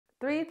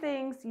3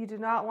 things you do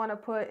not want to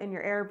put in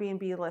your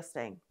Airbnb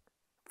listing.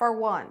 For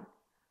one,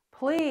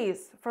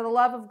 please, for the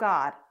love of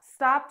God,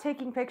 stop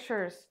taking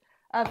pictures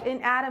of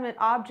inanimate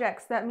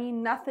objects that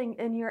mean nothing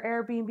in your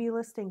Airbnb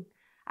listing.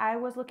 I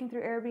was looking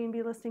through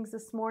Airbnb listings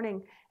this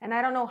morning, and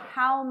I don't know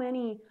how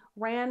many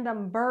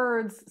random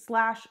birds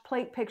 /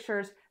 plate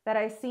pictures that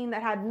I've seen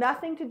that had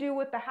nothing to do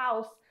with the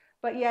house,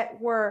 but yet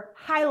were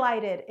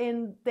highlighted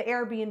in the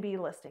Airbnb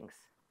listings.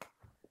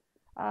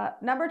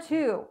 Number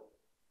 2,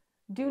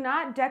 do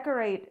not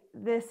decorate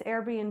this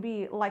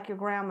Airbnb like your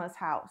grandma's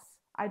house.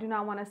 I do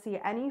not want to see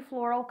any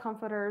floral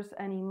comforters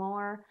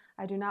anymore.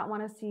 I do not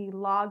want to see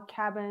log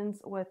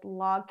cabins with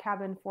log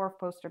cabin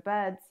 4-poster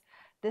beds.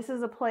 This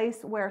is a place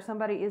where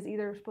somebody is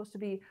either supposed to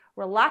be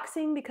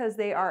relaxing because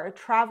they are a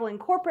traveling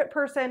corporate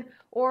person,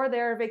 or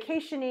they're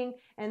vacationing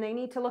and they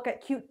need to look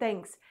at cute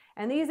things.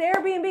 And these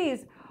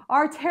Airbnbs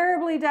are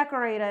terribly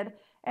decorated,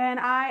 and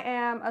I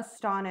am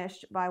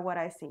astonished by what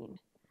I've seen.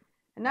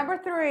 And number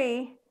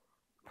 3,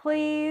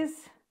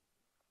 please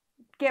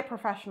get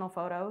professional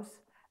photos.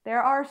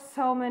 There are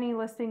so many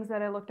listings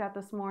that I looked at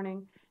this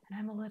morning, and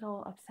I'm a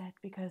little upset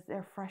because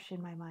they're fresh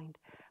in my mind.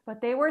 But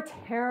they were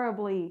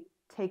terribly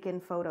taken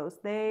photos.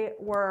 They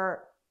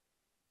were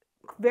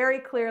very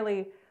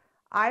clearly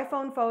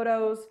iPhone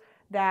photos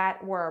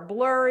that were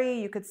blurry.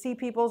 You could see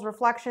people's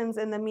reflections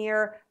in the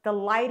mirror. The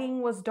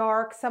lighting was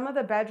dark. Some of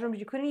the bedrooms,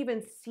 you couldn't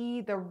even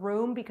see the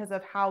room because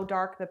of how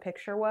dark the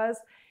picture was.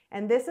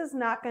 And this is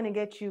not going to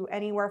get you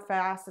anywhere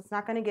fast. It's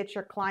not going to get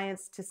your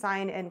clients to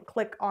sign and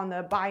click on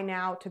the buy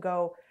now to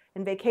go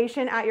and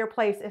vacation at your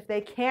place if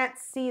they can't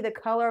see the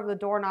color of the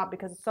doorknob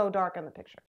because it's so dark in the picture.